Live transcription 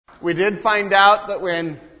We did find out that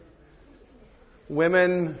when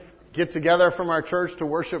women get together from our church to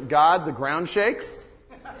worship God, the ground shakes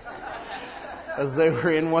as they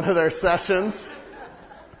were in one of their sessions.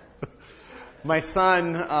 My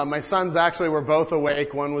sons actually were both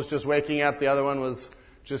awake. One was just waking up. The other one was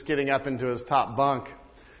just getting up into his top bunk.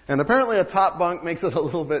 And apparently a top bunk makes it a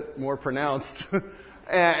little bit more pronounced.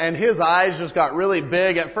 And his eyes just got really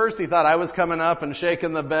big. At first he thought I was coming up and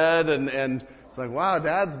shaking the bed, and it's like, wow,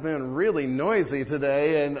 Dad's been really noisy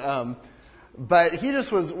today. And but he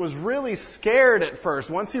just was really scared at first.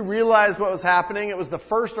 Once he realized what was happening, it was the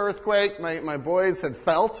first earthquake my boys had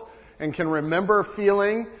felt and can remember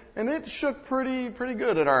feeling, and it shook pretty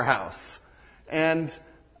good at our house. And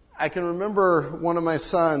I can remember one of my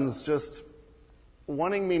sons just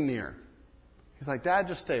wanting me near. He's like, Dad,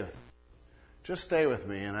 just stay with me. Just stay with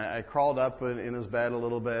me. And I crawled up in his bed a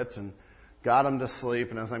little bit and got him to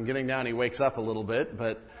sleep. And as I'm getting down, he wakes up a little bit.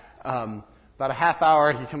 But about a half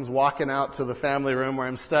hour, he comes walking out to the family room where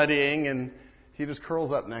I'm studying, and he just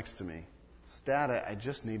curls up next to me. He says, Dad, I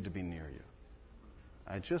just need to be near you.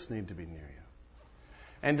 I just need to be near you.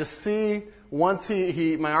 And to see, once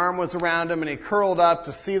my arm was around him and he curled up,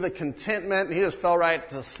 to see the contentment, and he just fell right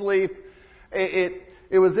to sleep.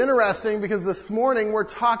 It was interesting because this morning we're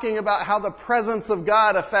talking about how the presence of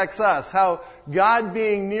God affects us, how God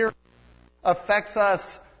being near affects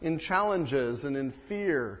us in challenges and in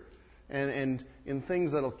fear and in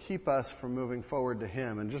things that'll keep us from moving forward to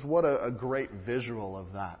Him. And just what a great visual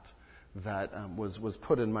of that was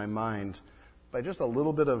put in my mind by just a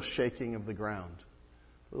little bit of shaking of the ground.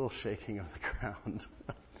 A little shaking of the ground.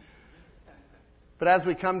 But as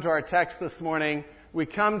we come to our text this morning, we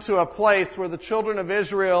come to a place where the children of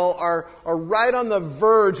Israel are right on the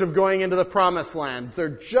verge of going into the promised land. They're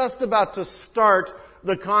just about to start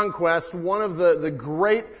the conquest, one of the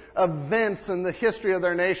great events in the history of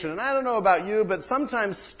their nation. And I don't know about you, but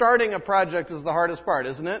sometimes starting a project is the hardest part,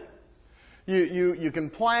 isn't it? You can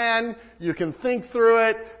plan, you can think through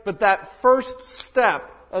it, but that first step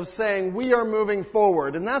of saying we are moving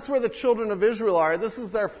forward, and that's where the children of Israel are. This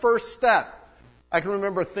is their first step. I can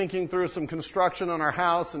remember thinking through some construction on our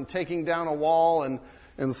house and taking down a wall,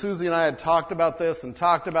 and Susie and I had talked about this,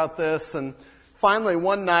 and finally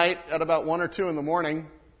one night at about 1 or 2 in the morning,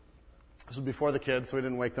 this was before the kids, so we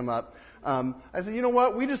didn't wake them up, I said, you know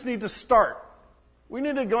what, we just need to start. We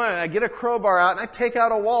need to go in. I get a crowbar out and I take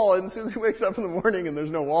out a wall, and Susie wakes up in the morning and there's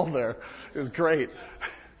no wall there. It was great.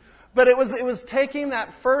 But it was taking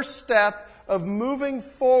that first step of moving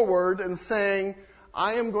forward and saying,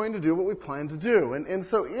 I am going to do what we plan to do. And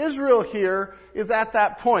so Israel here is at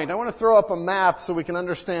that point. I want to throw up a map so we can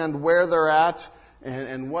understand where they're at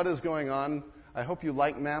and what is going on. I hope you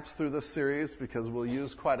like maps through this series because we'll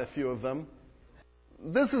use quite a few of them.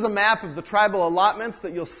 This is a map of the tribal allotments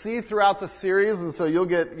that you'll see throughout the series, and so you'll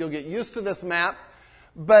get used to this map.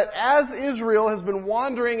 But as Israel has been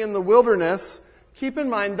wandering in the wilderness, keep in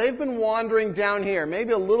mind, they've been wandering down here,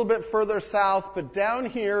 maybe a little bit further south, but down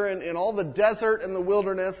here in all the desert and the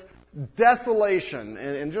wilderness, desolation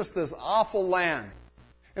and just this awful land.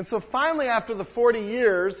 And so finally, after the 40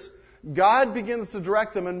 years, God begins to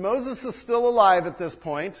direct them, and Moses is still alive at this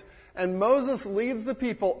point, and Moses leads the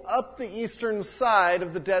people up the eastern side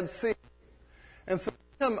of the Dead Sea. And so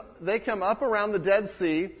they come up around the Dead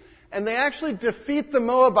Sea, and they actually defeat the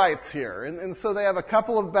Moabites here. And so they have a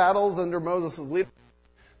couple of battles under Moses' leadership.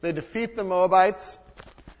 They defeat the Moabites.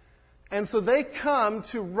 And so they come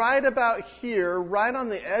to right about here, right on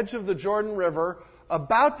the edge of the Jordan River,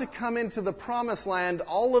 about to come into the promised land,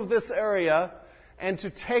 all of this area, and to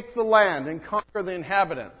take the land and conquer the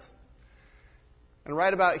inhabitants. And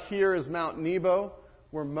right about here is Mount Nebo,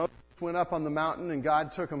 where Moses went up on the mountain and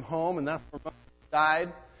God took him home, and that's where Moses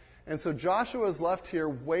died. And so Joshua is left here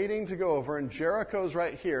waiting to go over, and Jericho's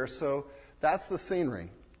right here, so that's the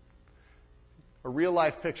scenery. A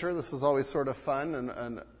real-life picture, this is always sort of fun,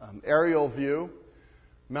 an aerial view.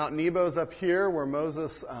 Mount Nebo's up here where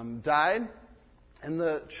Moses died, and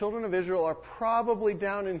the children of Israel are probably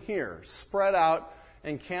down in here, spread out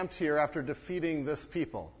and camped here after defeating this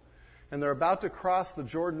people. And they're about to cross the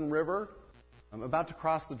Jordan River,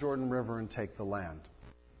 and take the land.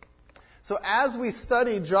 So as we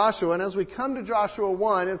study Joshua, and as we come to Joshua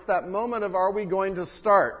 1, it's that moment of are we going to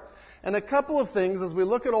start? And a couple of things as we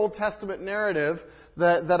look at Old Testament narrative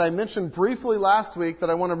that I mentioned briefly last week that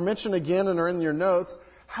I want to mention again and are in your notes.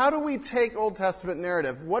 How do we take Old Testament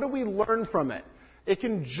narrative? What do we learn from it? It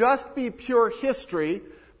can just be pure history,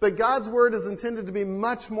 but God's Word is intended to be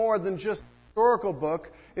much more than just a historical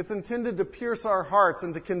book. It's intended to pierce our hearts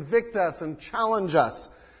and to convict us and challenge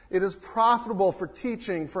us. It is profitable for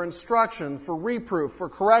teaching, for instruction, for reproof, for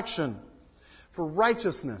correction, for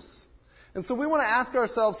righteousness. And so we want to ask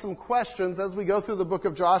ourselves some questions as we go through the book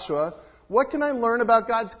of Joshua. What can I learn about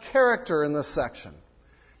God's character in this section?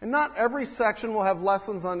 And not every section will have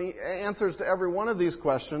lessons on answers to every one of these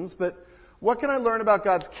questions, but what can I learn about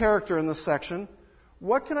God's character in this section?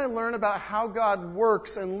 What can I learn about how God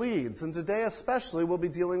works and leads? And today especially we'll be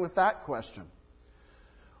dealing with that question.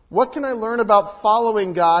 What can I learn about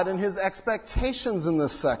following God and His expectations in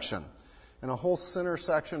this section? And a whole sinner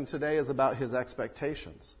section today is about His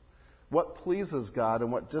expectations. What pleases God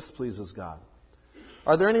and what displeases God?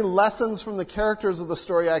 Are there any lessons from the characters of the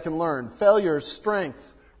story I can learn? Failures,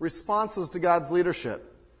 strengths, responses to God's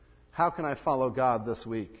leadership. How can I follow God this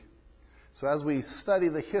week? So as we study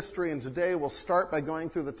the history, and today we'll start by going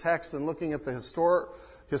through the text and looking at the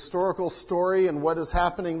historical story and what is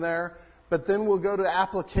happening there. But then we'll go to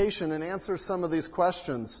application and answer some of these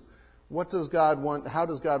questions. What does God want? How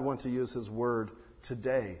does God want to use His Word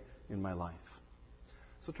today in my life?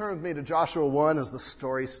 So turn with me to Joshua 1 as the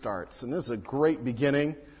story starts. And this is a great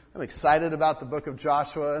beginning. I'm excited about the book of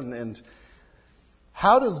Joshua. And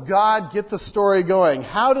how does God get the story going?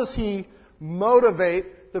 How does He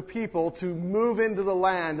motivate the people to move into the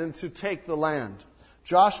land and to take the land?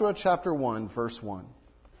 Joshua chapter 1, verse 1.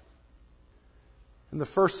 In the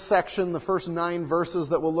first section, the first 9 verses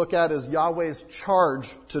that we'll look at is Yahweh's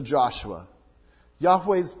charge to Joshua.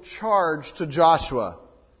 Yahweh's charge to Joshua.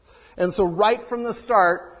 And so right from the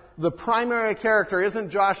start, the primary character isn't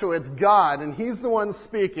Joshua, it's God. And He's the one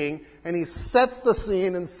speaking, and He sets the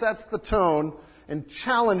scene and sets the tone and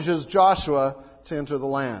challenges Joshua to enter the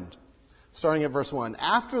land. Starting at verse 1.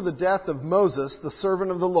 After the death of Moses, the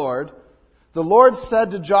servant of the Lord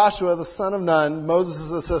said to Joshua, the son of Nun, Moses'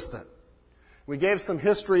 assistant. We gave some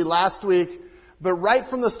history last week, but right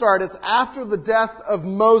from the start, it's after the death of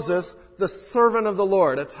Moses, the servant of the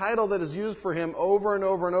Lord, a title that is used for him over and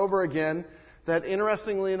over and over again, that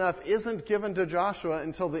interestingly enough isn't given to Joshua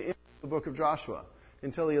until the end of the book of Joshua,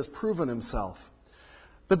 until he has proven himself.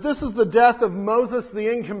 But this is the death of Moses the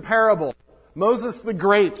incomparable, Moses the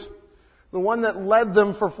great, the one that led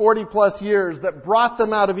them for 40 plus years, that brought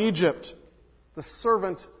them out of Egypt, the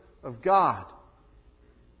servant of God.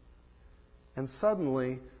 And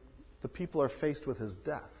suddenly, the people are faced with his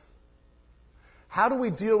death. How do we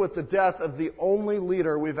deal with the death of the only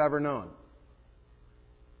leader we've ever known?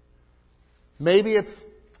 Maybe it's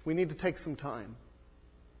we need to take some time.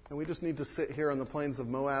 And we just need to sit here on the plains of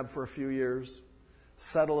Moab for a few years,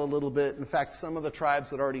 settle a little bit. In fact, some of the tribes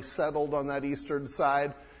that already settled on that eastern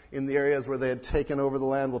side in the areas where they had taken over the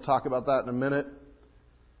land, we'll talk about that in a minute.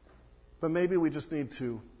 But maybe we just need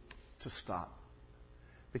to stop.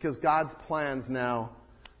 Because God's plans now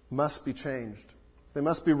must be changed. They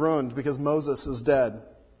must be ruined because Moses is dead.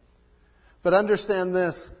 But understand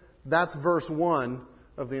this, that's verse 1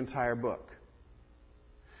 of the entire book.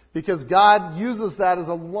 Because God uses that as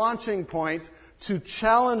a launching point to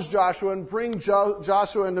challenge Joshua and bring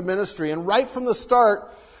Joshua into ministry. And right from the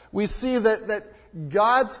start, we see that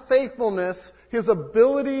God's faithfulness, His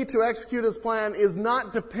ability to execute His plan, is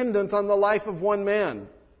not dependent on the life of one man.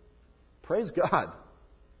 Praise God.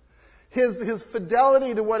 His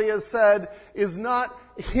fidelity to what He has said is not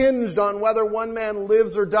hinged on whether one man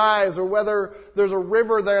lives or dies or whether there's a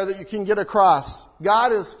river there that you can get across.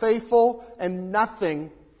 God is faithful and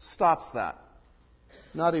nothing stops that.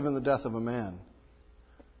 Not even the death of a man.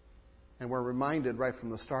 And we're reminded right from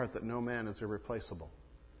the start that no man is irreplaceable.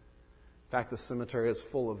 In fact, the cemetery is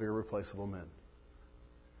full of irreplaceable men.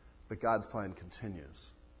 But God's plan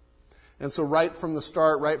continues. And so right from the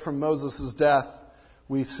start, right from Moses' death,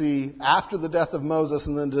 we see after the death of Moses,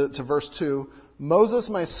 and then to verse 2, Moses,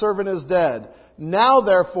 my servant, is dead. Now,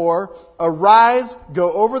 therefore, arise,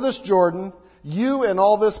 go over this Jordan, you and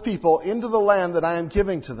all this people, into the land that I am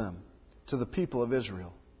giving to them, to the people of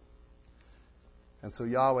Israel. And so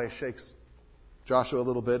Yahweh shakes Joshua a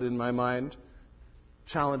little bit in my mind,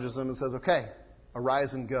 challenges him and says, okay,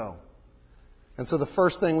 arise and go. And so the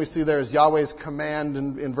first thing we see there is Yahweh's command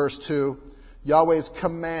in verse 2. Yahweh's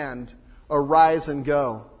command, arise and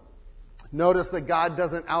go. Notice that God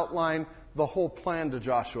doesn't outline the whole plan to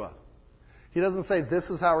Joshua. He doesn't say, this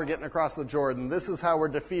is how we're getting across the Jordan. This is how we're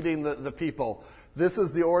defeating the people. This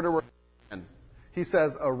is the order we're in. He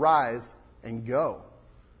says, arise and go.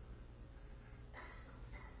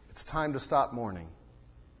 It's time to stop mourning.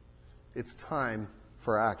 It's time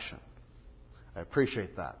for action. I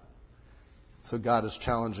appreciate that. So God is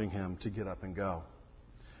challenging him to get up and go.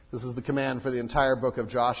 This is the command for the entire book of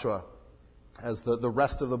Joshua, as the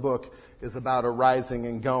rest of the book is about arising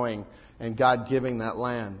and going and God giving that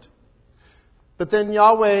land. But then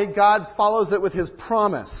Yahweh, God follows it with his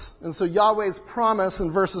promise. And so Yahweh's promise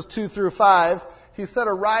in verses 2 through 5, he said,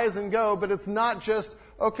 arise and go, but it's not just,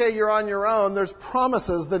 okay, you're on your own. There's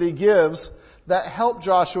promises that he gives that help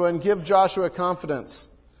Joshua and give Joshua confidence.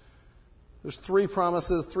 There's three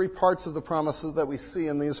promises, three parts of the promises that we see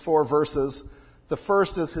in these 4 verses. The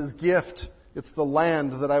first is his gift. It's the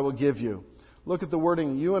land that I will give you. Look at the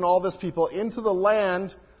wording, you and all this people into the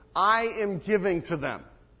land I am giving to them.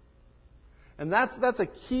 And that's a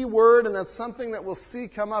key word, and that's something that we'll see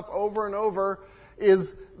come up over and over,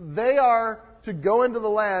 is they are to go into the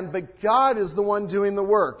land, but God is the one doing the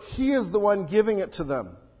work. He is the one giving it to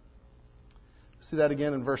them. See that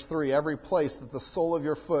again in verse 3. Every place that the sole of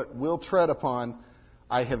your foot will tread upon,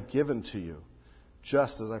 I have given to you,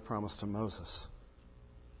 just as I promised to Moses.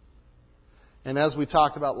 And as we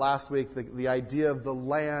talked about last week, the idea of the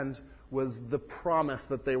land was the promise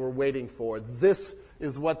that they were waiting for. This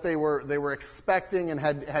is what they were expecting and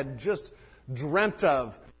had just dreamt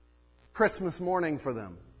of Christmas morning for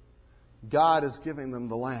them. God is giving them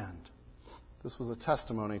the land. This was a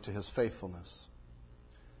testimony to his faithfulness.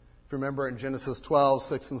 If you remember in Genesis 12,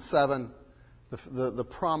 6 and 7, the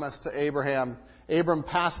promise to Abraham, Abram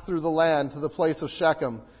passed through the land to the place of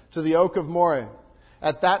Shechem, to the oak of Moreh.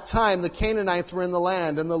 At that time the Canaanites were in the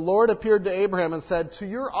land, and the Lord appeared to Abraham and said, to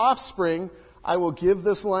your offspring I will give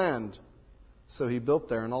this land. So he built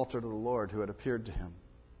there an altar to the Lord who had appeared to him.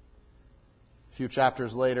 A few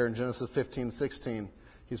chapters later in Genesis 15, 16,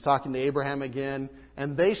 he's talking to Abraham again,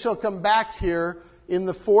 and they shall come back here in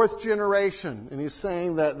the 4th generation. And he's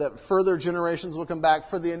saying that further generations will come back,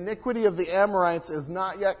 for the iniquity of the Amorites is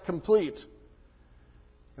not yet complete.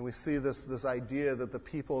 And we see this idea that the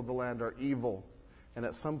people of the land are evil. And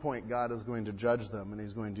at some point God is going to judge them, and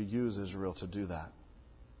he's going to use Israel to do that.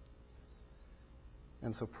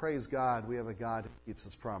 And so praise God, we have a God who keeps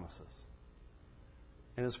his promises.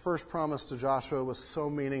 And his first promise to Joshua was so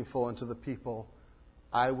meaningful, and to the people,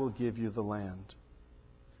 I will give you the land.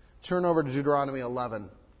 Turn over to Deuteronomy 11.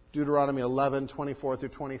 Deuteronomy 11, 24 through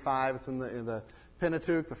 25. It's in the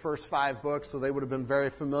Pentateuch, the first 5 books, so they would have been very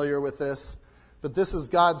familiar with this. But this is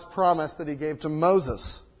God's promise that he gave to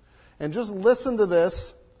Moses. And just listen to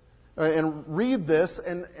this and read this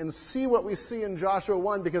and see what we see in Joshua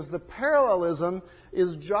 1, because the parallelism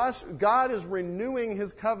is God is renewing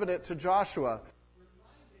his covenant to Joshua,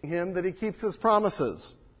 reminding him that he keeps his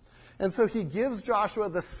promises. And so he gives Joshua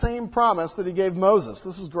the same promise that he gave Moses.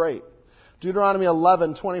 This is great. Deuteronomy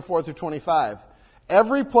 11, 24 through 25.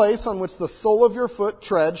 Every place on which the sole of your foot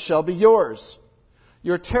treads shall be yours.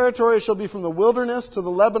 Your territory shall be from the wilderness to the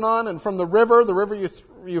Lebanon, and from the river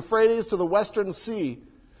Euphrates, to the western sea.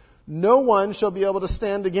 No one shall be able to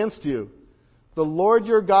stand against you. The Lord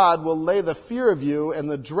your God will lay the fear of you and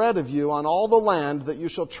the dread of you on all the land that you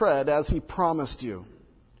shall tread, as he promised you.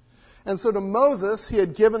 And so to Moses, he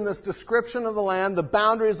had given this description of the land, the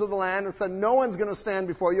boundaries of the land, and said, no one's going to stand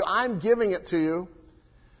before you. I'm giving it to you.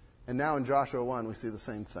 And now in Joshua 1, we see the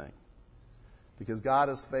same thing. Because God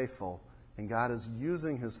is faithful, and God is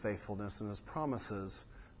using his faithfulness and his promises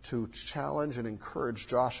to challenge and encourage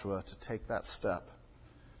Joshua to take that step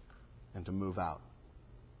and to move out.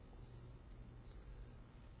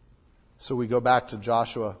 So we go back to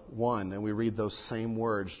Joshua 1 and we read those same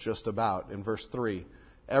words just about in verse 3.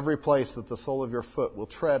 Every place that the sole of your foot will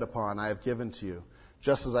tread upon I have given to you,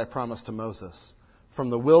 just as I promised to Moses. From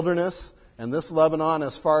the wilderness and this Lebanon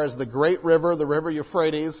as far as the great river, the river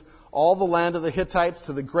Euphrates, all the land of the Hittites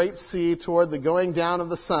to the great sea toward the going down of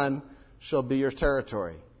the sun shall be your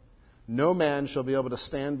territory. No man shall be able to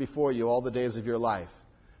stand before you all the days of your life.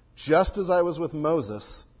 Just as I was with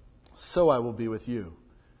Moses, so I will be with you.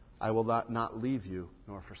 I will not leave you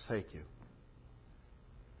nor forsake you.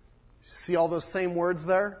 See all those same words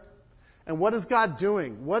there? And what is God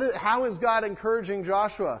doing? How is God encouraging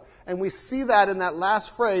Joshua? And we see that in that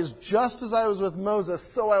last phrase, just as I was with Moses,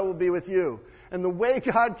 so I will be with you. And the way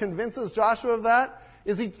God convinces Joshua of that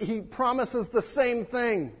is he promises the same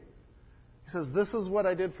thing. He says, this is what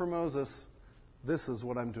I did for Moses. This is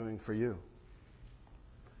what I'm doing for you.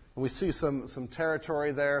 And we see some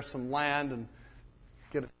territory there, some land, and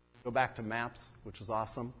go back to maps, which is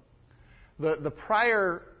awesome. The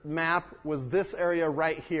prior map was this area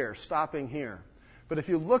right here, stopping here. But if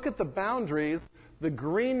you look at the boundaries, the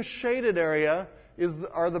green shaded area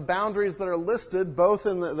are the boundaries that are listed both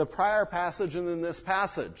in the prior passage and in this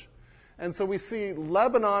passage. And so we see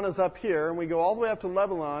Lebanon is up here, and we go all the way up to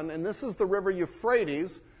Lebanon, and this is the river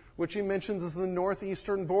Euphrates, which he mentions is the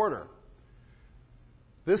northeastern border.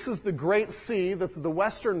 This is the Great Sea, that's the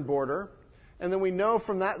western border. And then we know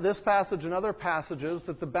from this passage and other passages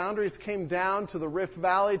that the boundaries came down to the Rift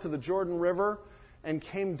Valley, to the Jordan River, and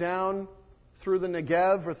came down through the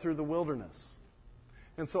Negev or through the wilderness.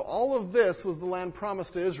 And so all of this was the land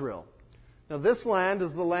promised to Israel. Now this land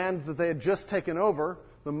is the land that they had just taken over,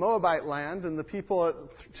 the Moabite land, and the people at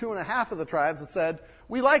 2.5 of the tribes had said,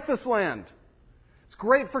 "We like this land. It's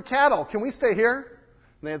great for cattle. Can we stay here?"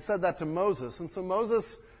 And they had said that to Moses. And so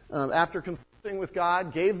Moses, after consulting with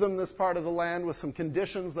God, gave them this part of the land with some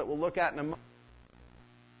conditions that we'll look at in a moment.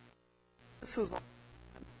 This is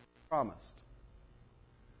promised.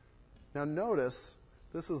 Now notice,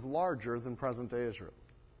 this is larger than present-day Israel.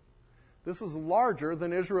 This is larger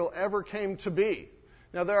than Israel ever came to be.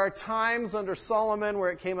 Now there are times under Solomon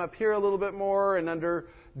where it came up here a little bit more, and under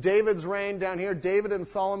David's reign down here, David and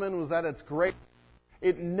Solomon was at its great.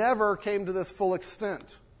 It never came to this full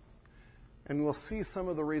extent. And we'll see some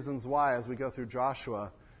of the reasons why as we go through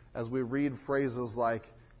Joshua, as we read phrases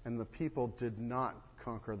like, "And the people did not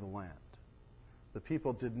conquer the land. The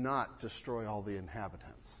people did not destroy all the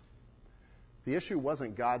inhabitants." The issue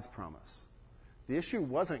wasn't God's promise. The issue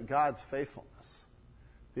wasn't God's faithfulness.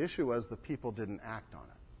 The issue was the people didn't act on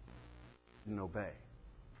it, didn't obey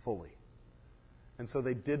fully. And so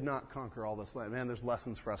they did not conquer all this land. Man, there's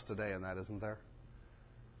lessons for us today in that, isn't there?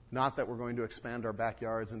 Not that we're going to expand our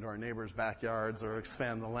backyards into our neighbors' backyards or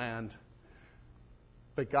expand the land.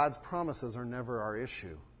 But God's promises are never our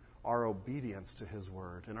issue. Our obedience to His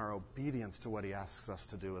word and our obedience to what He asks us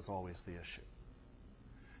to do is always the issue.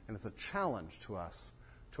 And it's a challenge to us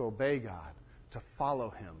to obey God, to follow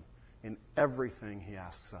Him in everything He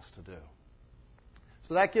asks us to do.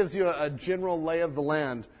 So that gives you a general lay of the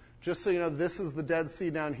land. Just so you know, this is the Dead Sea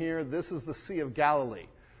down here. This is the Sea of Galilee.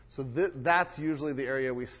 So that's usually the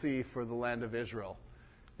area we see for the land of Israel.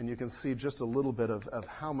 And you can see just a little bit of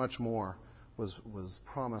how much more was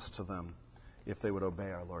promised to them if they would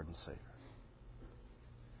obey our Lord and Savior.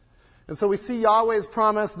 And so we see Yahweh's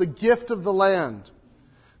promise, the gift of the land.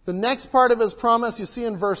 The next part of His promise, you see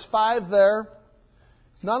in verse 5 there,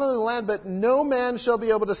 it's not only the land, but no man shall be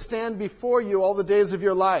able to stand before you all the days of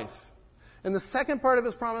your life. And the second part of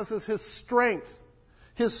His promise is His strength.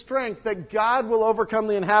 His strength that God will overcome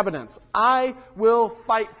the inhabitants. I will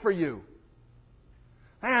fight for you.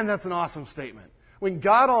 Man, that's an awesome statement. When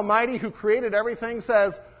God Almighty, who created everything,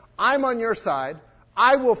 says, "I'm on your side,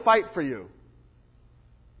 I will fight for you,"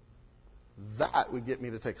 that would get me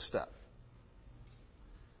to take a step.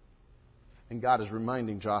 And God is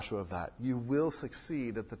reminding Joshua of that. You will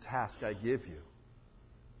succeed at the task I give you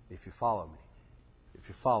if you follow me. If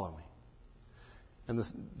you follow me. And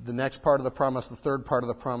the next part of the promise, the third part of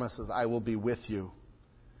the promise is, I will be with you.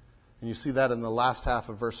 And you see that in the last half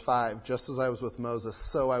of verse 5. Just as I was with Moses,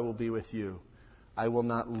 so I will be with you. I will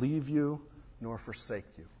not leave you nor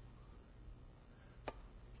forsake you.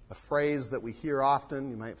 A phrase that we hear often,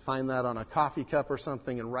 you might find that on a coffee cup or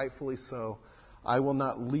something, and rightfully so. I will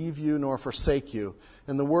not leave you nor forsake you.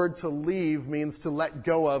 And the word to leave means to let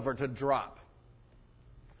go of or to drop.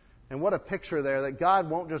 And what a picture there, that God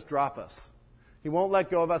won't just drop us. He won't let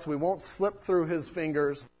go of us. We won't slip through His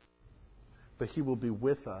fingers. But He will be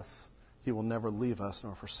with us. He will never leave us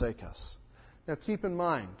nor forsake us. Now keep in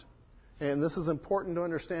mind, and this is important to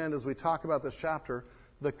understand as we talk about this chapter,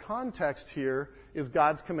 the context here is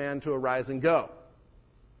God's command to arise and go.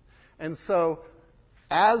 And so,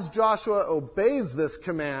 as Joshua obeys this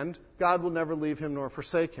command, God will never leave him nor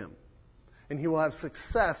forsake him. And he will have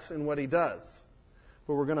success in what he does.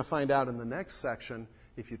 But we're going to find out in the next section,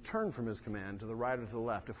 if you turn from His command to the right or to the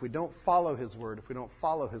left, if we don't follow His word, if we don't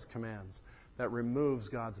follow His commands, that removes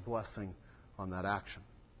God's blessing on that action.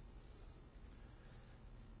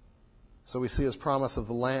 So we see His promise of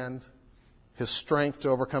the land, His strength to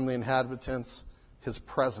overcome the inhabitants, His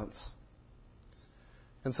presence.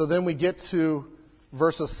 And so then we get to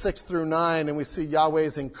verses 6 through 9, and we see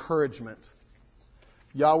Yahweh's encouragement.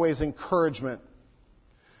 Yahweh's encouragement.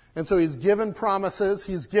 And so He's given promises,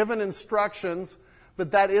 He's given instructions,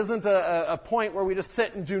 but that isn't a point where we just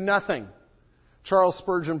sit and do nothing. Charles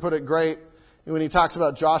Spurgeon put it great when he talks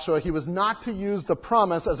about Joshua. He was not to use the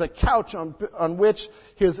promise as a couch on which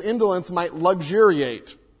his indolence might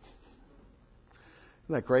luxuriate. Isn't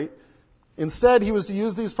that great? Instead, he was to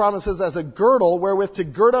use these promises as a girdle wherewith to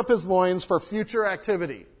gird up his loins for future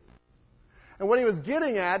activity. And what he was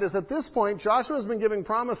getting at is at this point, Joshua's been giving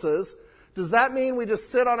promises. Does that mean we just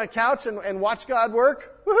sit on a couch and watch God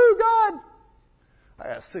work? Woohoo, God! I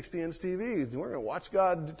got a 60-inch TV. We're going to watch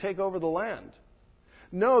God take over the land.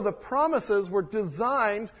 No, the promises were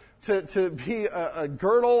designed to be a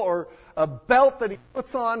girdle or a belt that He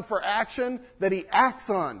puts on for action, that He acts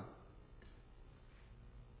on.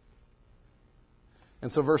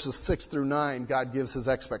 And so verses 6 through 9, God gives His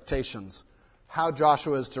expectations, how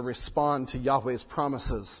Joshua is to respond to Yahweh's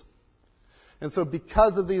promises. And so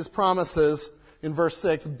because of these promises, in verse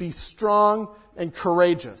 6, be strong and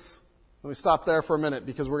courageous. Let me stop there for a minute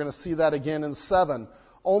because we're going to see that again in 7.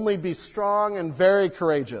 Only be strong and very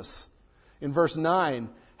courageous. In verse 9,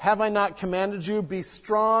 have I not commanded you, be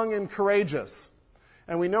strong and courageous?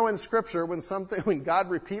 And we know in Scripture when God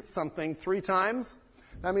repeats something 3 times,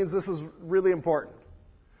 that means this is really important.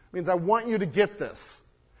 It means I want you to get this.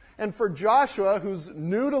 And for Joshua, who's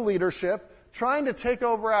new to leadership, trying to take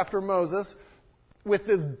over after Moses, with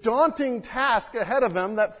this daunting task ahead of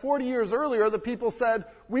him that 40 years earlier the people said,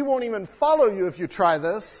 we won't even follow you if you try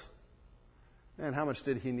this. And how much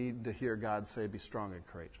did he need to hear God say, be strong and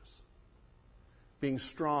courageous? Being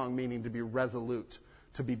strong meaning to be resolute,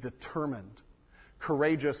 to be determined.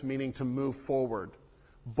 Courageous meaning to move forward,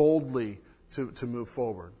 boldly to move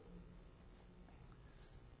forward.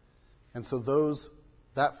 And so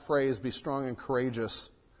that phrase, be strong and courageous,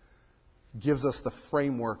 gives us the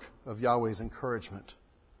framework of Yahweh's encouragement.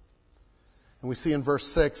 And we see in verse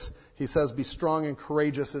 6, he says, be strong and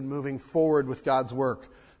courageous in moving forward with God's work.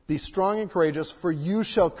 Be strong and courageous, for you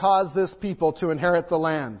shall cause this people to inherit the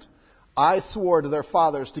land I swore to their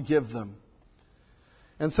fathers to give them.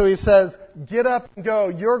 And so he says, get up and go.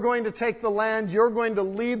 You're going to take the land. You're going to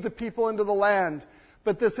lead the people into the land.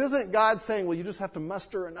 But this isn't God saying, well, you just have to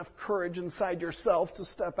muster enough courage inside yourself to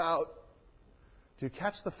step out. Do you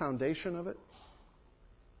catch the foundation of it?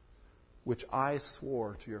 Which I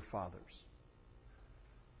swore to your fathers.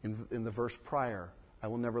 In the verse prior, I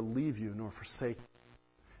will never leave you nor forsake you.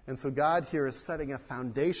 And so God here is setting a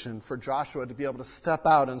foundation for Joshua to be able to step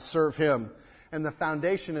out and serve him. And the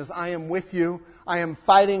foundation is, I am with you. I am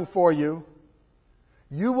fighting for you.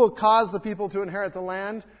 You will cause the people to inherit the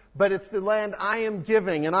land, but it's the land I am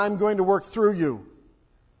giving, and I'm going to work through you.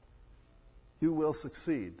 You will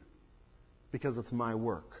succeed because it's my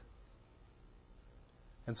work.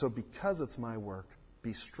 And so because it's my work,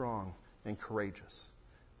 be strong and courageous.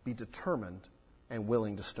 Be determined and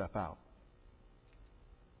willing to step out.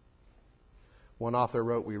 One author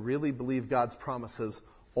wrote, we really believe God's promises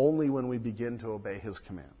only when we begin to obey his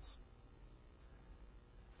commands.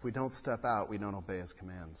 If we don't step out, we don't obey his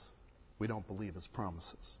commands. We don't believe his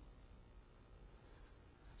promises.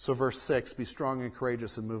 So verse 6, be strong and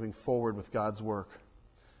courageous in moving forward with God's work.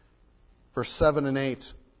 Verse 7 and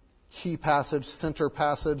 8, key passage, center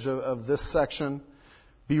passage of this section.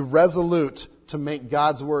 Be resolute to make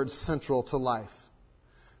God's word central to life.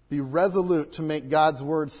 Be resolute to make God's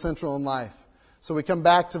word central in life. So we come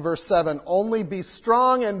back to verse 7. Only be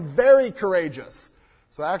strong and very courageous.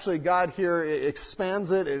 So actually God here expands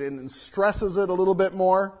it and stresses it a little bit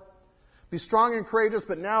more. Be strong and courageous,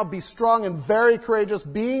 but now be strong and very courageous,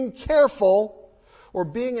 being careful or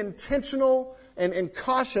being intentional and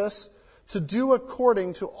cautious to do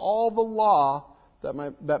according to all the law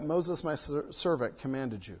that Moses, my servant,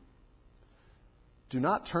 commanded you. Do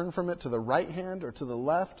not turn from it to the right hand or to the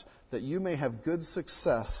left, that you may have good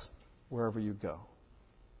success wherever you go.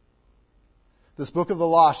 This book of the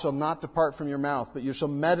law shall not depart from your mouth, but you shall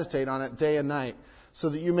meditate on it day and night, so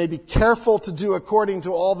that you may be careful to do according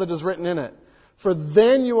to all that is written in it. For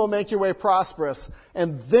then you will make your way prosperous,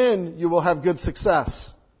 and then you will have good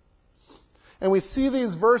success. And we see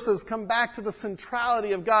these verses come back to the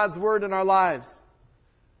centrality of God's word in our lives.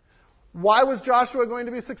 Why was Joshua going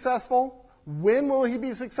to be successful? When will he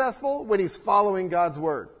be successful? When he's following God's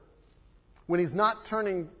word. When he's not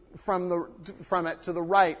turning from it to the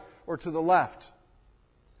right or to the left.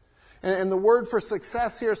 And the word for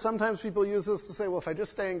success here, sometimes people use this to say, well, if I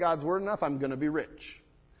just stay in God's word enough, I'm going to be rich.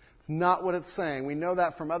 It's not what it's saying. We know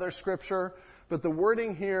that from other scripture, but the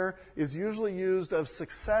wording here is usually used of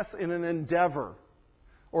success in an endeavor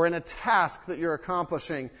or in a task that you're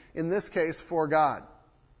accomplishing, in this case, for God.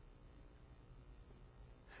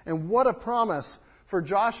 And what a promise for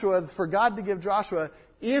Joshua, for God to give Joshua,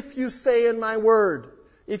 if you stay in my word,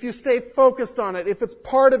 if you stay focused on it, if it's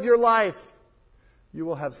part of your life, you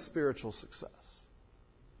will have spiritual success.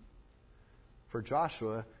 For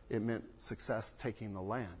Joshua, it meant success taking the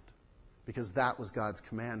land, because that was God's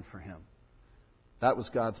command for him. That was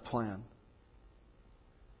God's plan.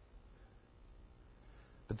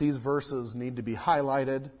 But these verses need to be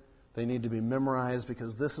highlighted. They need to be memorized,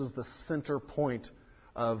 because this is the center point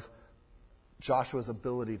of Joshua's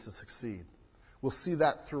ability to succeed. We'll see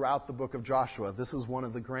that throughout the book of Joshua. This is one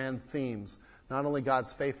of the grand themes. Not only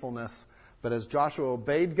God's faithfulness, but as Joshua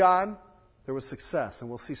obeyed God, there was success. And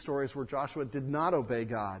we'll see stories where Joshua did not obey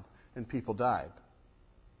God and people died.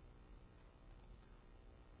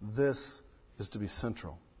 This is to be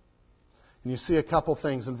central. And you see a couple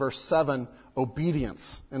things in verse 7,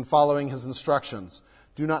 obedience and following his instructions.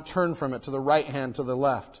 Do not turn from it to the right hand, to the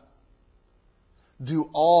left. Do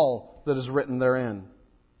all that is written therein.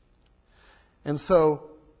 And so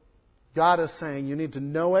God is saying you need to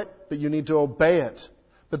know it, but you need to obey it.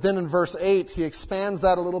 But then in verse 8, he expands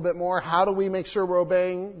that a little bit more. How do we make sure we're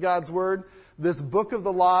obeying God's word? This book of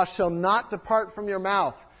the law shall not depart from your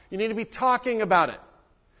mouth. You need to be talking about it,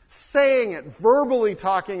 saying it, verbally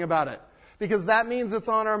talking about it, because that means it's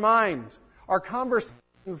on our mind. Our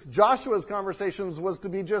conversations, Joshua's conversations, was to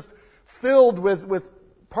be just filled with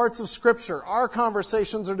parts of Scripture. Our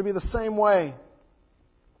conversations are to be the same way.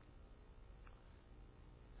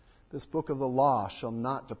 This book of the law shall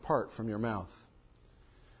not depart from your mouth.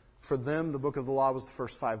 For them, the book of the law was the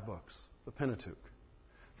first 5 books, the Pentateuch.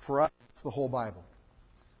 For us, it's the whole Bible,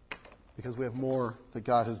 because we have more that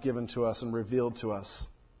God has given to us and revealed to us.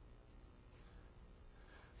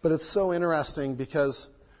 But it's so interesting because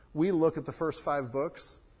we look at the first 5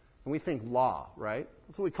 books and we think law, right?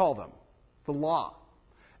 That's what we call them, the law.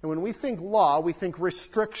 And when we think law, we think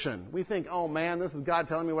restriction. We think, oh man, this is God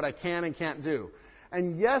telling me what I can and can't do.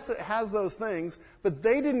 And yes, it has those things, but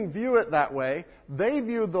they didn't view it that way. They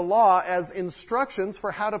viewed the law as instructions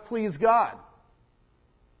for how to please God.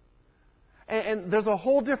 And there's a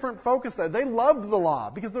whole different focus there. They loved the law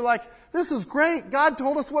because they're like, this is great. God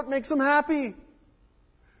told us what makes him happy.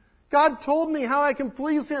 God told me how I can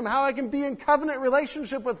please him, how I can be in covenant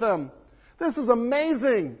relationship with him. This is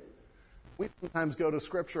amazing. We sometimes go to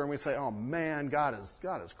Scripture and we say, oh man, God is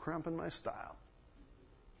cramping my style.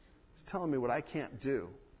 He's telling me what I can't do.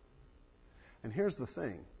 And here's the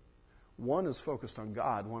thing. One is focused on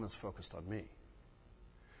God, one is focused on me.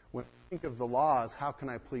 When I think of the law as how can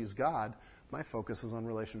I please God, my focus is on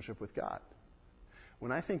relationship with God.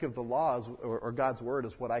 When I think of the laws or God's word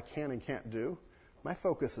as what I can and can't do, my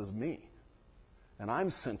focus is me. And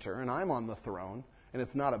I'm center, and I'm on the throne, and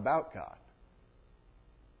it's not about God.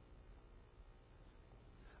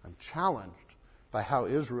 I'm challenged by how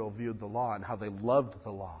Israel viewed the law and how they loved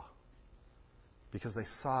the law, because they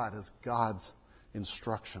saw it as God's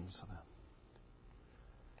instructions to them.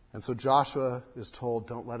 And so Joshua is told,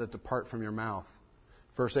 don't let it depart from your mouth.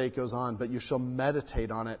 Verse 8 goes on, but you shall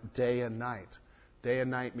meditate on it day and night. Day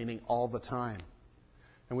and night meaning all the time.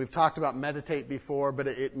 And we've talked about meditate before, but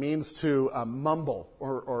it means to mumble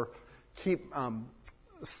or keep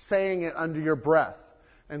saying it under your breath.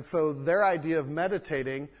 And so their idea of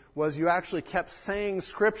meditating was you actually kept saying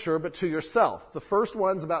Scripture, but to yourself. The first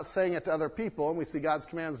one's about saying it to other people, and we see God's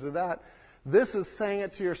commands do that. This is saying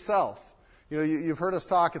it to yourself. You know, you've heard us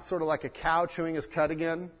talk, it's sort of like a cow chewing his cud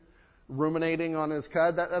again, ruminating on his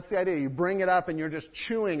cud. That's the idea. You bring it up and you're just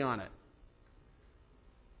chewing on it.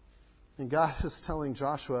 And God is telling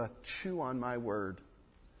Joshua, chew on my word.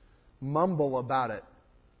 Mumble about it.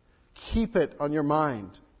 Keep it on your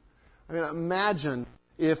mind. I mean, imagine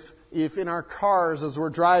if in our cars as we're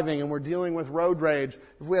driving and we're dealing with road rage,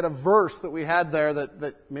 if we had a verse that we had there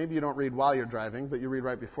that maybe you don't read while you're driving, but you read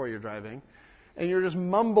right before you're driving, and you're just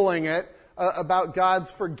mumbling it about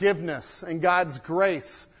God's forgiveness and God's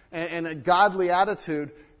grace and a godly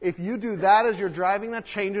attitude, if you do that as you're driving, that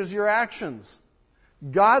changes your actions.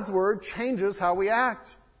 God's word changes how we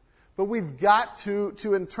act. But we've got to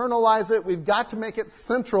internalize it. We've got to make it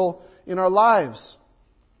central in our lives.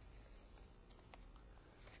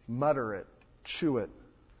 Mutter it. Chew it.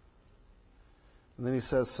 And then he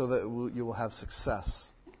says, so that you will have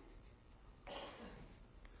success.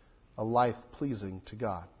 A life pleasing to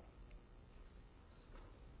God.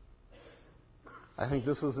 I think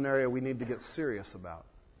this is an area we need to get serious about.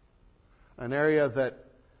 An area that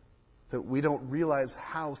we don't realize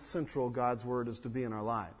how central God's word is to be in our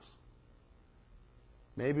lives.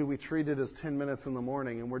 Maybe we treat it as 10 minutes in the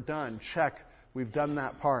morning and we're done. Check, we've done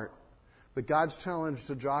that part. But God's challenge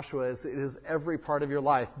to Joshua is it is every part of your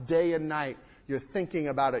life, day and night. You're thinking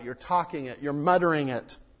about it, you're talking it, you're muttering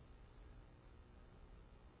it.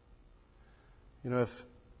 You know, if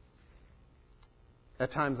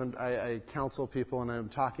at times I counsel people and I'm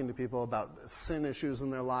talking to people about sin issues in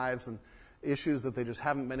their lives and issues that they just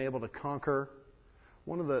haven't been able to conquer.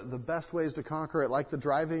 One of the best ways to conquer it, like the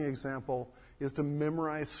driving example, is to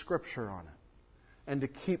memorize Scripture on it and to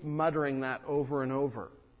keep muttering that over and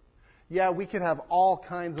over. Yeah, we could have all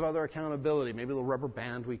kinds of other accountability. Maybe the rubber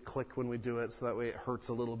band we click when we do it so that way it hurts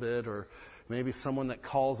a little bit, or maybe someone that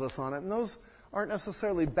calls us on it. And those aren't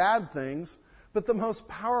necessarily bad things, but the most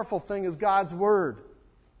powerful thing is God's Word.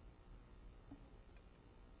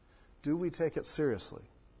 Do we take it seriously?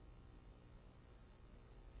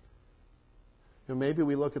 You know, maybe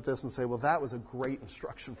we look at this and say, well, that was a great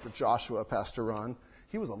instruction for Joshua, Pastor Ron.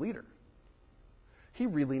 He was a leader. He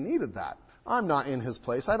really needed that. I'm not in his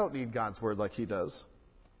place. I don't need God's word like he does.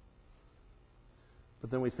 But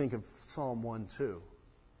then we think of Psalm 1:2,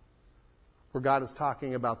 where God is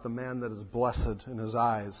talking about the man that is blessed in his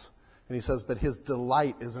eyes. And he says, but his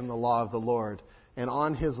delight is in the law of the Lord. And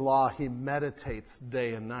on his law he meditates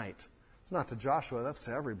day and night. It's not to Joshua, that's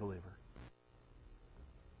to every believer.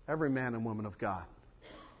 Every man and woman of God.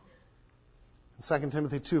 In 2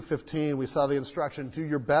 Timothy 2:15, we saw the instruction, do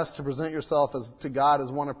your best to present yourself to God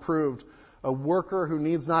as one approved, a worker who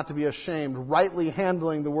needs not to be ashamed, rightly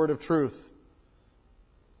handling the word of truth.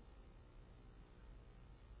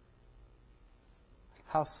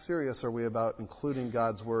 How serious are we about including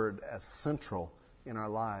God's word as central in our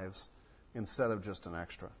lives instead of just an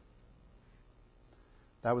extra?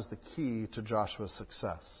 That was the key to Joshua's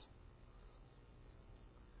success.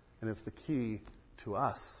 And it's the key to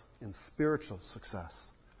us in spiritual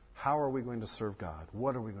success. How are we going to serve God?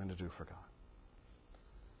 What are we going to do for God?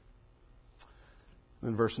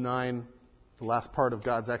 In verse 9, the last part of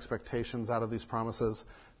God's expectations out of these promises,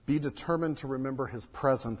 be determined to remember his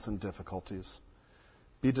presence in difficulties.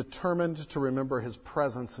 Be determined to remember his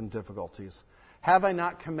presence in difficulties. Have I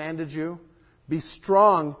not commanded you? Be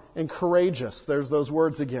strong and courageous. There's those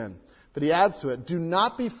words again. But he adds to it, do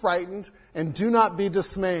not be frightened and do not be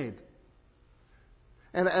dismayed.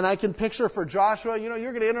 And I can picture for Joshua, you're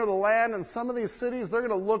going to enter the land, and some of these cities, they're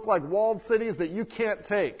going to look like walled cities that you can't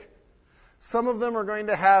take. Some of them are going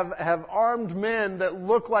to have armed men that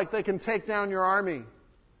look like they can take down your army.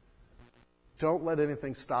 Don't let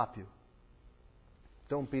anything stop you.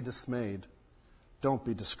 Don't be dismayed. Don't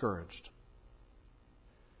be discouraged.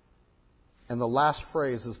 And the last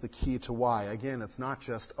phrase is the key to why. Again, it's not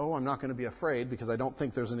just, I'm not going to be afraid because I don't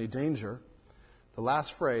think there's any danger. The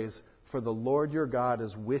last phrase, for the Lord your God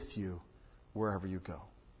is with you wherever you go.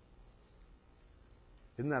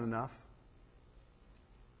 Isn't that enough?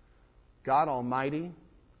 God Almighty,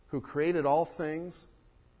 who created all things,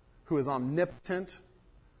 who is omnipotent,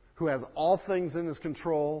 who has all things in his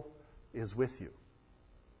control, is with you.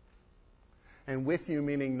 And with you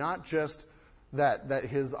meaning not just that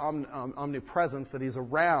his omnipresence, that he's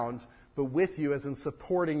around, but with you as in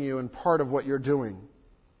supporting you and part of what you're doing.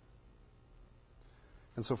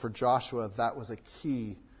 And so for Joshua, that was a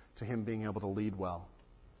key to him being able to lead well,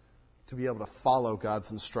 to be able to follow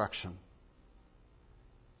God's instruction.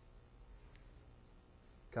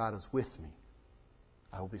 God is with me.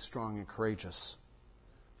 I will be strong and courageous.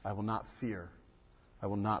 I will not fear. I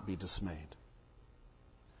will not be dismayed.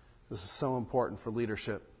 This is so important for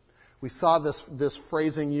leadership. We saw this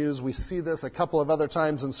phrasing used. We see this a couple of other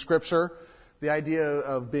times in Scripture. The idea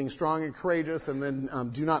of being strong and courageous, and then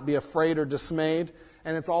do not be afraid or dismayed.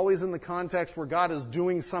 And it's always in the context where God is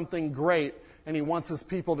doing something great and he wants his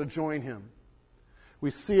people to join him. We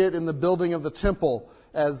see it in the building of the temple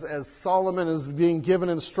as Solomon is being given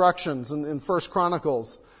instructions in 1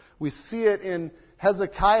 Chronicles. We see it in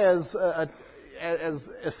Hezekiah's as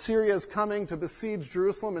Assyria is coming to besiege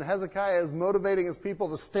Jerusalem, and Hezekiah is motivating his people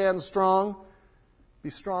to stand strong. Be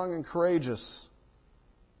strong and courageous.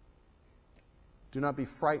 Do not be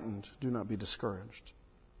frightened. Do not be discouraged.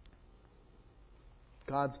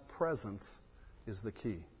 God's presence is the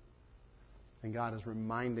key. And God is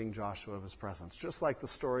reminding Joshua of his presence. Just like the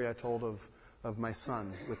story I told of my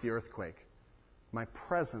son with the earthquake. My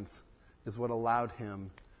presence is what allowed him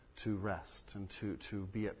to rest and to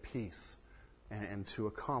be at peace and to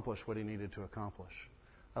accomplish what he needed to accomplish.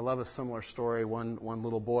 I love a similar story. One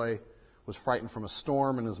little boy was frightened from a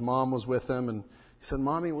storm, and his mom was with him. And he said,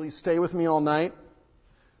 "Mommy, will you stay with me all night?"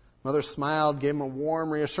 Mother smiled, gave him a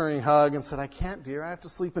warm, reassuring hug, and said, "I can't, dear. I have to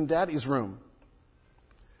sleep in Daddy's room."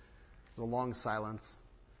 There was a long silence.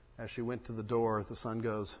 As she went to the door, the son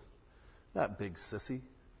goes, "That big sissy."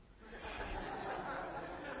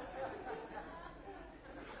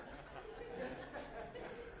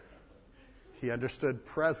 He understood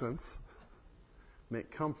presence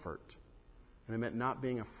meant comfort, and it meant not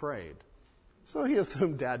being afraid. So he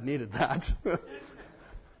assumed Dad needed that.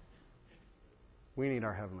 We need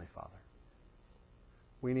our Heavenly Father.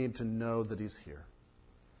 We need to know that he's here.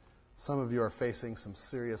 Some of you are facing some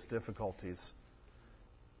serious difficulties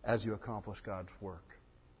as you accomplish God's work,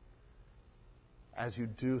 as you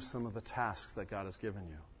do some of the tasks that God has given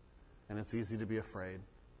you. And it's easy to be afraid.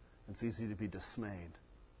 It's easy to be dismayed.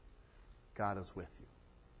 God is with you.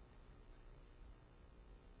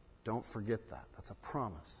 Don't forget that. That's a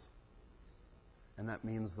promise. And that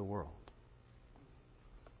means the world.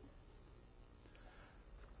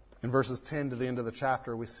 In verses 10 to the end of the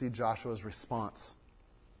chapter, we see Joshua's response.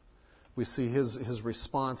 We see his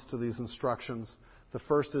response to these instructions. The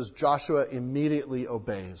first is Joshua immediately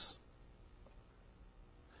obeys.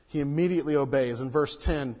 he immediately obeys. In verse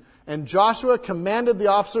 10, and Joshua commanded the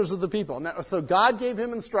officers of the people. Now, so God gave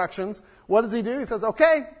him instructions. What does he do? He says,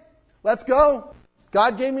 okay, let's go.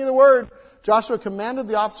 God gave me the word. Joshua commanded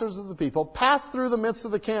the officers of the people, pass through the midst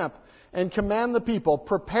of the camp and command the people,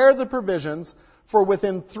 prepare the provisions, for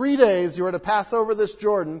within 3 days you are to pass over this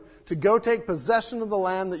Jordan to go take possession of the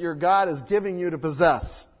land that your God is giving you to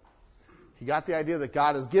possess. He got the idea that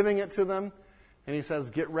God is giving it to them, and he says,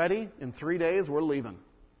 get ready. In 3 days, we're leaving.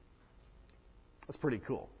 That's pretty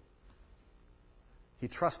cool. He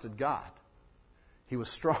trusted God. He was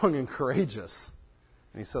strong and courageous.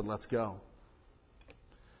 And he said, let's go.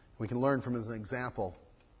 We can learn from his example.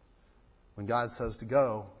 When God says to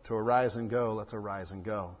go, to arise and go, let's arise and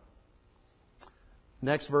go.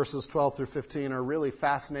 Next verses 12 through 15 are really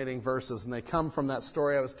fascinating verses, and they come from that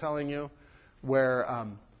story I was telling you where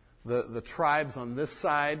the tribes on this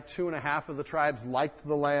side, 2.5 of the tribes liked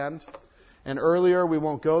the land. And earlier, we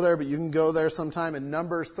won't go there, but you can go there sometime. In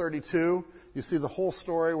Numbers 32, you see the whole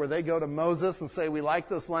story where they go to Moses and say, we like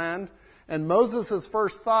this land. And Moses'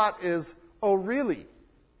 first thought is, oh, really?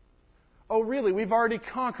 Oh, really? We've already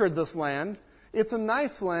conquered this land. It's a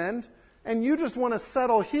nice land. And you just want to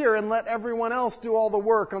settle here and let everyone else do all the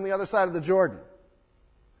work on the other side of the Jordan. Do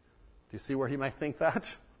you see where he might think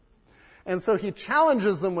that? And so he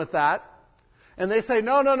challenges them with that. And they say,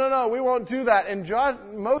 no, we won't do that. And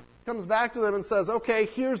Moses comes back to them and says, okay,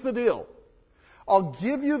 here's the deal. I'll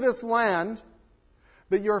give you this land,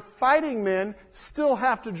 but your fighting men still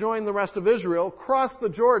have to join the rest of Israel, cross the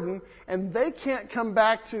Jordan, and they can't come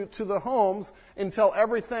back to the homes until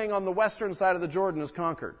everything on the western side of the Jordan is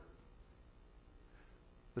conquered.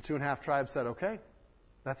 The 2.5 tribes said, okay,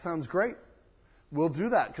 that sounds great. We'll do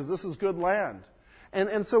that because this is good land.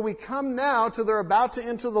 And so we come now to they're about to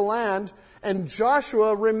enter the land, and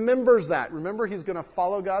Joshua remembers that. Remember, he's going to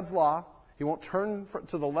follow God's law. He won't turn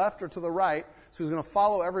to the left or to the right, so he's going to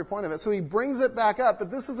follow every point of it. So he brings it back up, but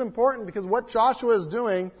this is important because what Joshua is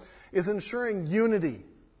doing is ensuring unity.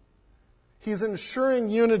 He's ensuring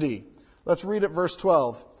unity. Let's read it, verse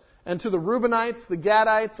 12. And to the Reubenites, the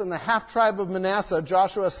Gadites, and the half-tribe of Manasseh,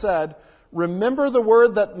 Joshua said, remember the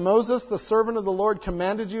word that Moses, the servant of the Lord,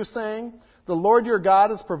 commanded you, saying, the Lord your God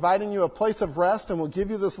is providing you a place of rest and will give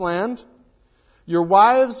you this land. Your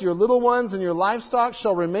wives, your little ones, and your livestock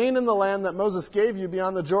shall remain in the land that Moses gave you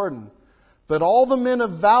beyond the Jordan. But all the men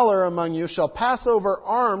of valor among you shall pass over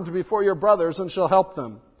armed before your brothers and shall help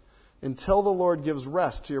them, until the Lord gives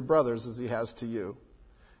rest to your brothers as he has to you.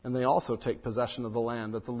 And they also take possession of the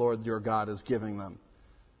land that the Lord your God is giving them.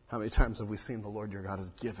 How many times have we seen the Lord your God is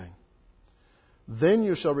giving? Then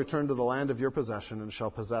you shall return to the land of your possession and shall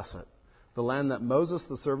possess it, the land that Moses,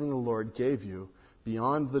 the servant of the Lord, gave you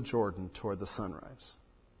beyond the Jordan toward the sunrise.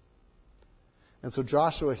 And so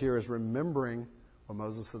Joshua here is remembering what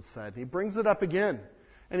Moses had said. He brings it up again,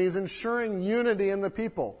 and he's ensuring unity in the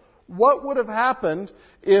people. What would have happened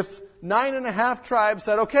if 9.5 tribes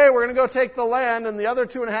said, okay, we're going to go take the land, and the other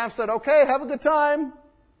 2.5 said, okay, have a good time?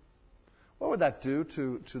 What would that do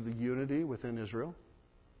to the unity within Israel?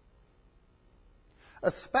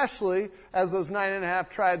 Especially as those 9.5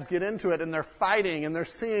 tribes get into it and they're fighting and they're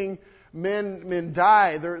seeing men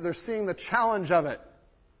die. They're seeing the challenge of it.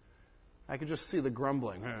 I could just see the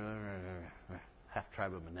grumbling. Half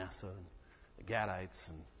tribe of Manasseh and the Gadites,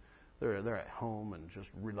 and they're at home and just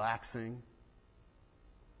relaxing.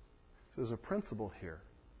 So there's a principle here.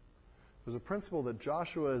 There's a principle that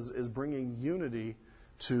Joshua is bringing unity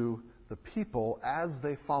to the people as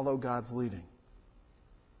they follow God's leading.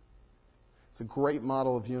 It's a great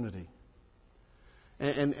model of unity.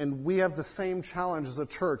 And we have the same challenge as a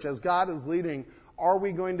church. As God is leading, are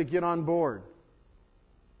we going to get on board?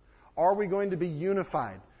 Are we going to be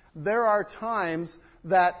unified? There are times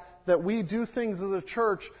that we do things as a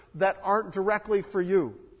church that aren't directly for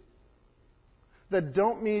you, that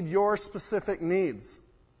don't meet your specific needs.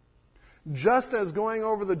 Just as going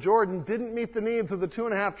over the Jordan didn't meet the needs of the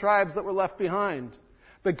 2.5 tribes that were left behind.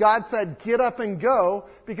 But God said, get up and go,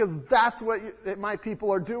 because that's what my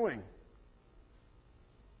people are doing.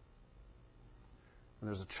 And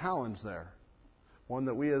there's a challenge there. One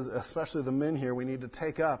that we, especially the men here, we need to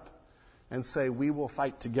take up and say, we will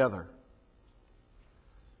fight together.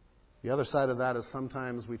 The other side of that is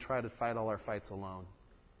sometimes we try to fight all our fights alone.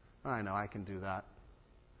 I know, I can do that.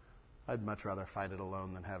 I'd much rather fight it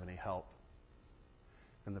alone than have any help.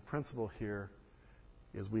 And the principle here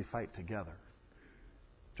is we fight together.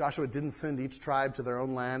 Joshua didn't send each tribe to their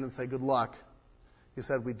own land and say, good luck. He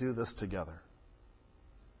said, we do this together.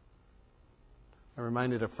 I'm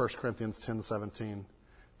reminded of 1 Corinthians 10:17.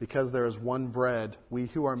 Because there is one bread, we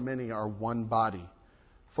who are many are one body,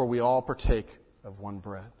 for we all partake of one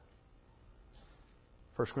bread.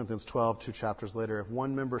 1 Corinthians 12, 2 chapters later, if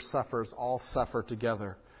one member suffers, all suffer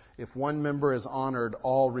together. If one member is honored,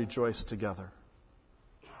 all rejoice together.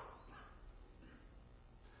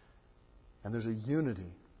 And there's a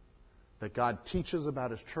unity that God teaches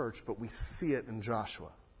about his church, but we see it in Joshua.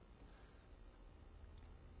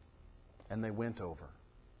 And they went over,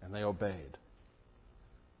 and they obeyed.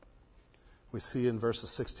 We see in verses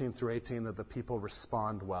 16 through 18 that the people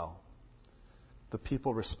respond well. The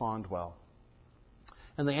people respond well.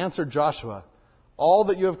 And they answered Joshua, all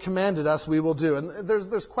that you have commanded us we will do. And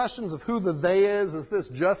there's questions of who the they is. Is this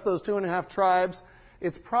just those 2.5 tribes?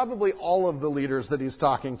 It's probably all of the leaders that he's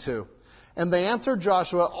talking to. And they answered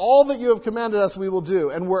Joshua, all that you have commanded us we will do.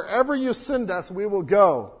 And wherever you send us we will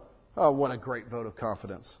go. Oh, what a great vote of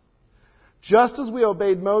confidence. Just as we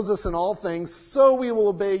obeyed Moses in all things, so we will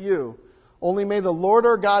obey you. Only may the Lord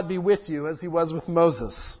our God be with you as he was with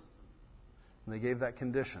Moses. And they gave that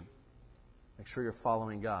condition. Make sure you're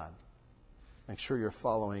following God. Make sure you're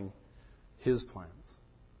following his plans.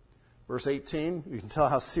 Verse 18, you can tell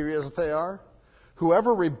how serious they are.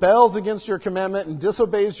 Whoever rebels against your commandment and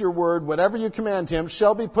disobeys your word, whatever you command him,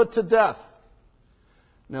 shall be put to death.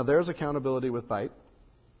 Now there's accountability with bite.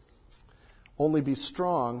 Only be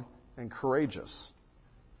strong and courageous.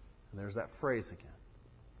 And there's that phrase again.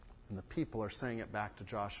 And the people are saying it back to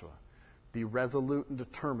Joshua. Be resolute and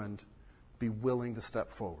determined. Be willing to step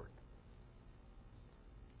forward.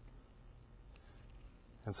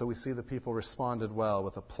 And so we see the people responded well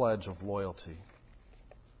with a pledge of loyalty.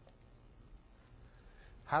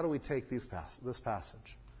 How do we take this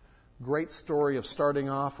passage? Great story of starting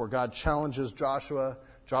off where God challenges Joshua.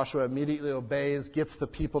 Joshua immediately obeys, gets the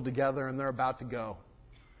people together, and they're about to go.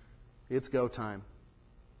 It's go time.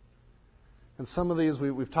 And some of these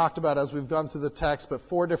we've talked about as we've gone through the text, but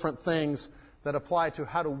 4 different things that apply to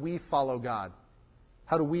how do we follow God.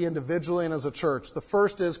 How do we individually and as a church? The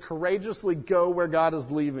first is courageously go where God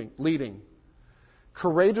is leading.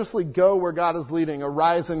 Courageously go where God is leading.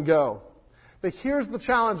 Arise and go. But here's the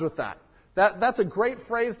challenge with that. That's a great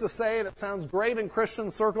phrase to say, and it sounds great in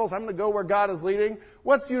Christian circles. I'm going to go where God is leading.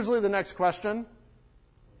 What's usually the next question?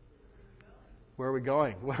 Where are we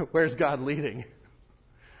going? Where's God leading?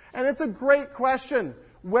 And it's a great question.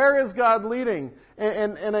 Where is God leading?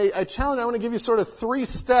 And a challenge, I want to give you sort of 3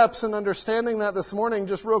 steps in understanding that this morning,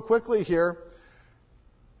 just real quickly here.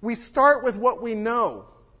 We start with what we know.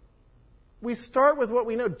 We start with what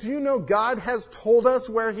we know. Do you know God has told us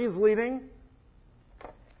where he's leading?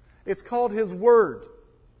 It's called his word.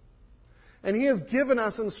 And he has given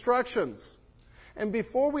us instructions. And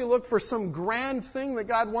before we look for some grand thing that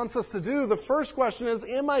God wants us to do, the first question is,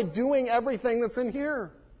 am I doing everything that's in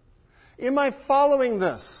here? Am I following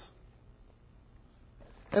this?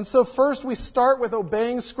 And so first we start with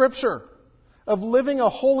obeying Scripture, of living a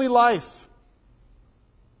holy life.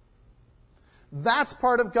 That's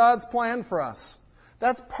part of God's plan for us.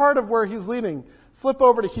 That's part of where he's leading. Flip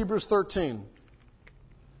over to Hebrews 13.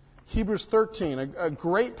 Hebrews 13, a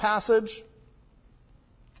great passage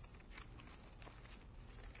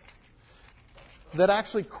that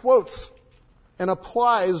actually quotes and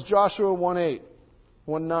applies Joshua 1:8,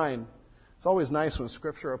 1:9. It's always nice when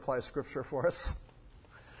Scripture applies Scripture for us.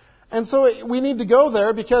 And so we need to go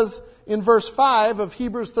there because in verse 5 of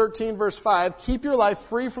Hebrews 13, verse 5, keep your life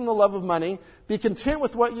free from the love of money, be content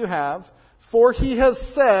with what you have, for he has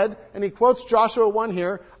said, and he quotes Joshua 1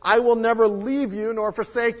 here, I will never leave you nor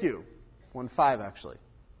forsake you. 1:5 actually.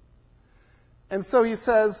 And so he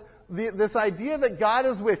says, this idea that God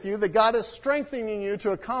is with you, that God is strengthening you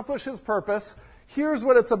to accomplish his purpose, here's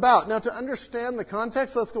what it's about. Now, to understand the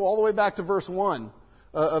context, let's go all the way back to verse 1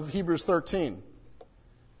 of Hebrews 13.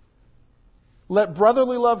 Let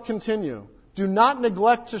brotherly love continue. Do not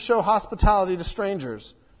neglect to show hospitality to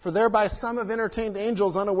strangers, for thereby some have entertained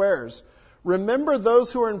angels unawares. Remember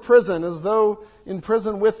those who are in prison as though in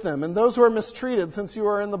prison with them, and those who are mistreated since you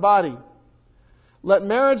are in the body. Let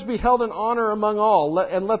marriage be held in honor among all,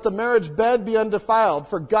 and let the marriage bed be undefiled,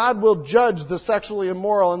 for God will judge the sexually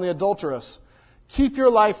immoral and the adulterous. Keep your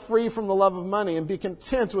life free from the love of money and be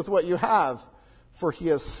content with what you have, for he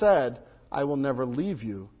has said, I will never leave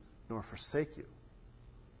you nor forsake you.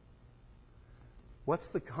 What's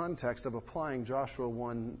the context of applying Joshua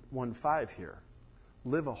 1:5 here?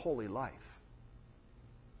 Live a holy life.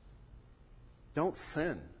 Don't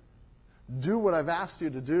sin. Do what I've asked you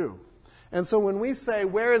to do. And so when we say,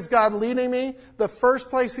 where is God leading me? The first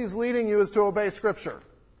place he's leading you is to obey Scripture.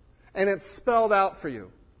 And it's spelled out for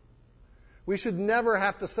you. We should never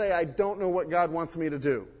have to say, I don't know what God wants me to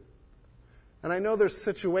do. And I know there's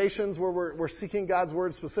situations where we're seeking God's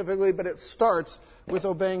word specifically, but it starts with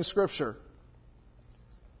obeying Scripture.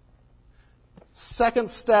 Second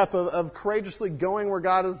step of courageously going where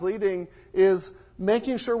God is leading is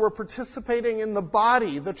making sure we're participating in the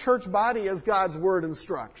body, the church body, as God's Word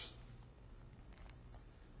instructs.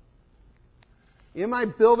 Am I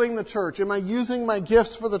building the church? Am I using my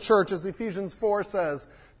gifts for the church, as Ephesians 4 says,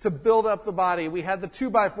 to build up the body? We had the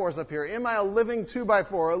 2x4s up here. Am I a living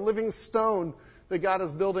 2x4, a living stone that God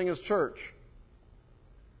is building His church?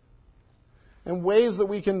 And ways that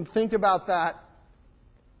we can think about that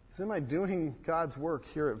is, am I doing God's work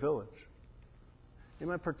here at Village? Am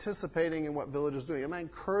I participating in what Village is doing? Am I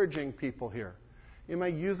encouraging people here? Am I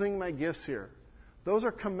using my gifts here? Those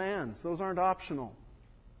are commands. Those aren't optional.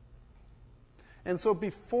 And so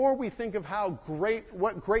before we think of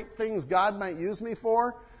what great things God might use me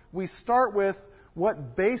for, we start with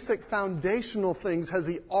what basic foundational things has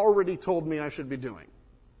He already told me I should be doing.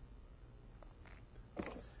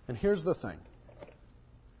 And here's the thing.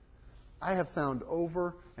 I have found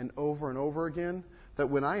over and over and over again that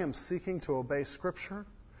when I am seeking to obey Scripture,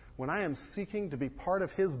 when I am seeking to be part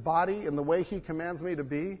of His body in the way He commands me to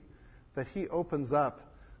be, that He opens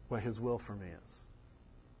up what His will for me is.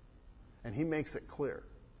 And He makes it clear.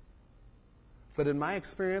 But in my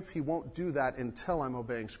experience, He won't do that until I'm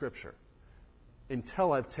obeying Scripture,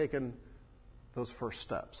 until I've taken those first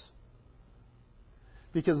steps.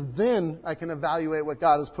 Because then I can evaluate what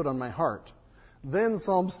God has put on my heart. Then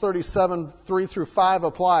Psalms 37, 3 through 5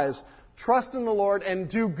 applies. Trust in the Lord and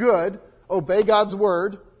do good, obey God's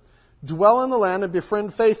word, dwell in the land and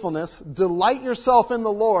befriend faithfulness, delight yourself in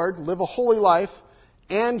the Lord, live a holy life,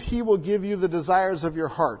 and He will give you the desires of your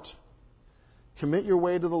heart. Commit your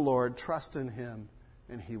way to the Lord, trust in Him,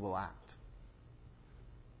 and He will act.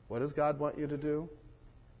 What does God want you to do?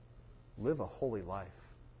 Live a holy life.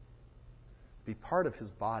 Be part of His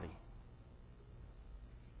body.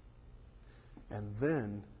 And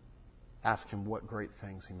then ask Him what great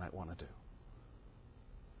things He might want to do.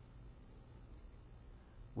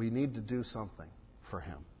 We need to do something for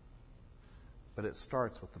Him. But it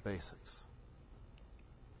starts with the basics.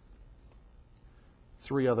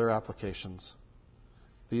 3 other applications.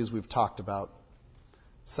 These we've talked about.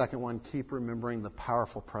 Second one, keep remembering the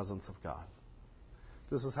powerful presence of God.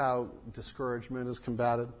 This is how discouragement is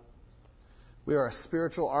combated. We are a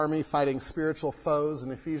spiritual army fighting spiritual foes.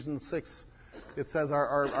 In Ephesians 6, it says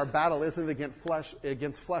our battle isn't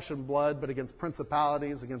against flesh and blood, but against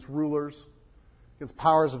principalities, against rulers, against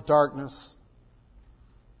powers of darkness.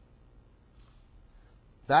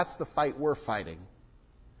 That's the fight we're fighting.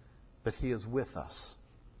 But He is with us.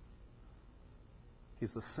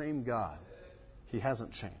 He's the same God. He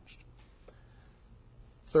hasn't changed.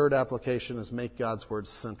 Third application is make God's word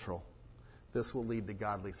central. This will lead to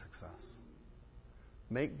godly success.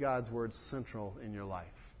 Make God's word central in your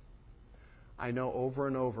life. I know over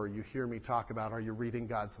and over you hear me talk about, are you reading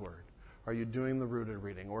God's word? Are you doing the rooted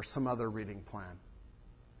reading or some other reading plan?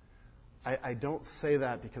 I don't say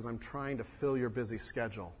that because I'm trying to fill your busy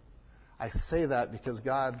schedule. I say that because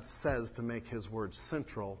God says to make His word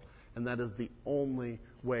central, and that is the only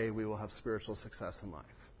way we will have spiritual success in life.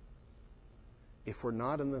 If we're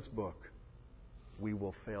not in this book, we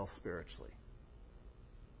will fail spiritually.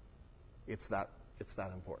 It's that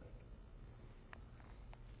important.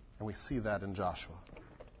 And we see that in Joshua.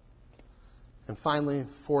 And finally,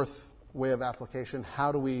 fourth way of application,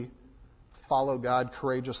 how do we follow God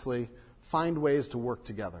courageously? Find ways to work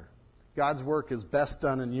together. God's work is best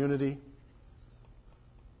done in unity.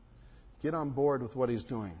 Get on board with what He's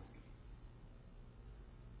doing.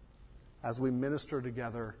 As we minister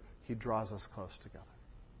together, He draws us close together.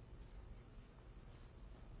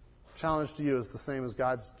 Challenge to you is the same as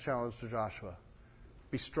God's challenge to Joshua.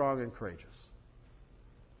 Be strong and courageous.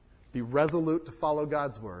 Be resolute to follow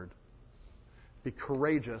God's word. Be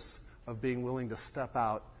courageous of being willing to step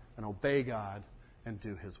out and obey God and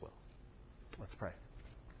do His will. Let's pray.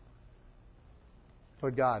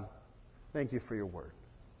 Lord God, thank You for Your word.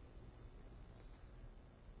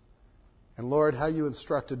 And Lord, how You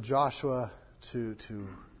instructed Joshua to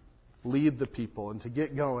lead the people and to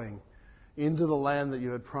get going into the land that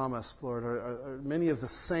You had promised, Lord, are many of the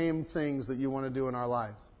same things that You want to do in our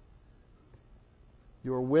lives.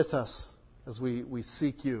 You are with us as we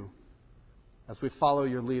seek You, as we follow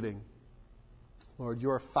Your leading. Lord,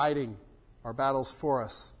 You are fighting our battles for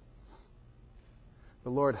us. But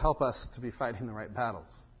Lord, help us to be fighting the right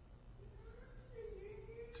battles,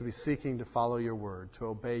 to be seeking to follow Your word, to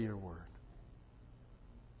obey Your word,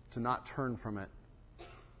 to not turn from it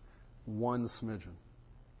one smidgen,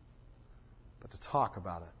 but to talk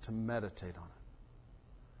about it, to meditate on it.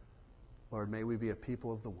 Lord, may we be a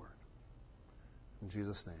people of the word. In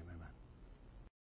Jesus' name, amen.